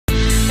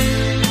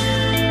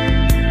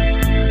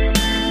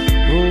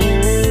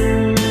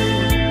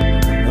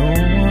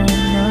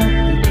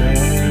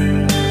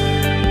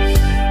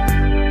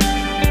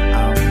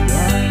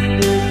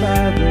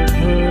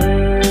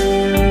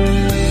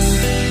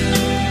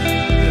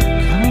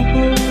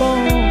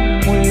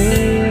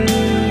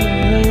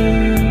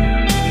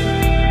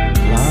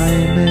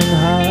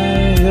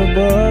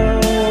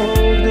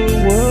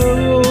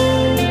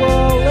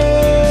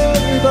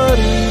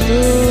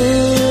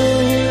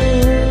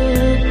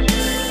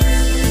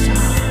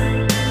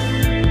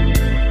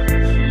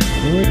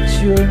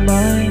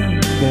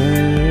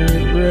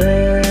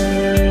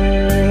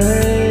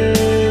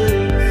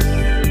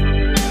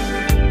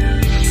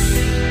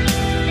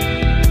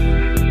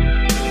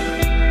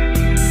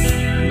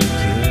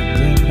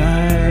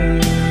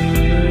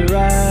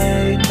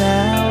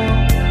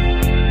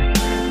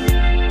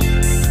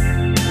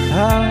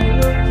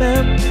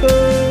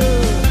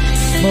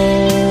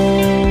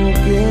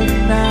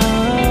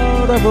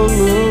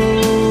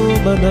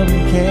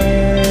some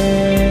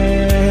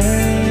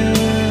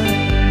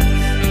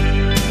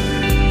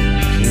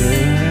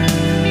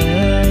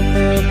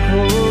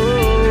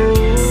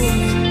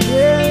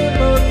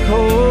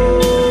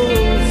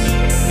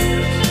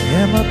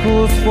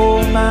chemicals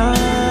for my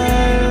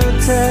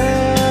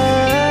task.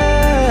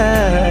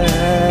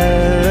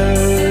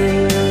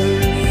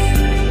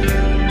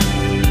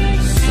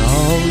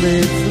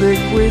 Solids,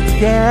 liquids,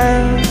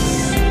 gas,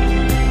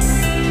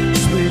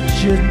 switch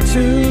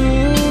into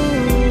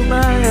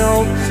my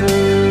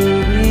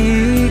alter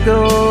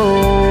ego.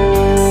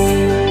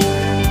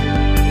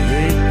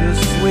 Hit the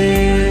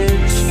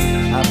switch,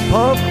 I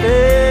pump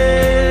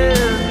it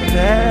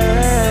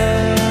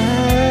pass.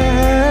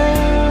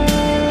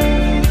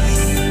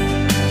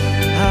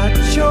 I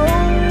choke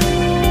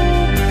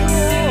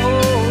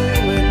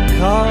and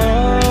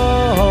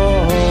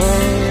call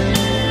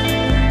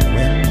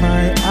when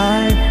my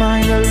eye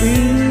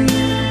finally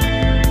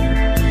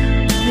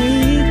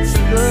meets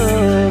the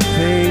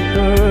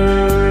paper.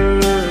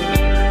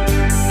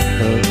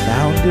 The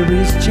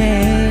boundaries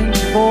change,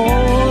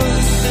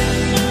 force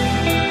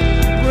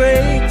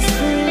breaks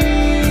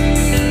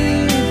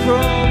free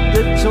from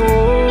the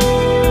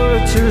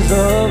tortures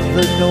of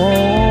the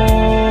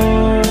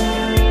norm.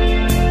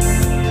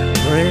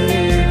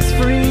 Breaks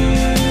free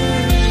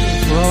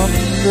from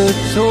the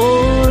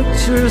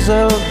tortures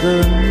of the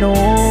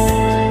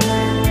norm.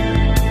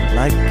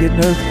 Like an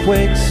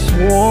earthquake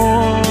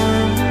swarm,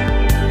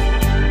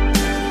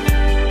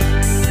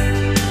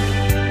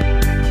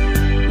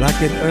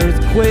 like an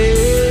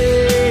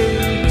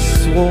earthquake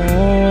swarm.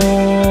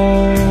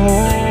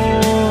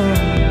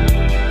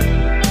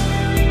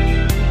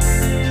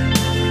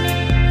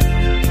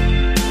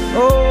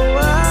 Oh,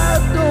 I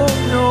don't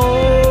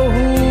know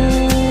who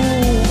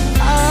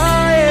I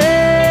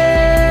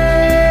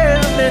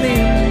am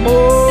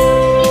anymore.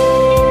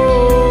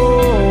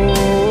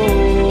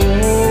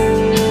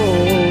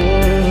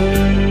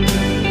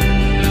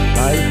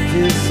 Life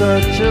is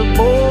such a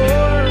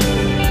bore.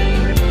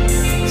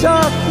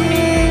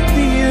 Talking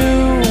to you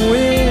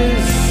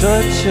is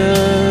such a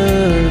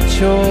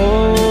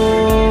chore.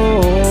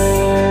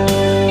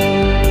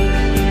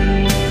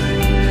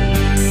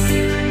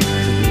 To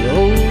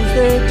those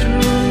that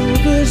drew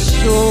the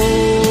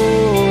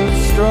short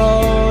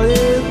straw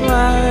in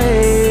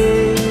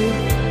life,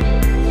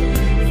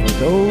 for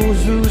those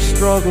who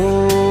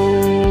struggle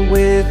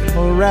with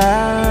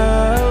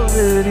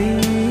morality,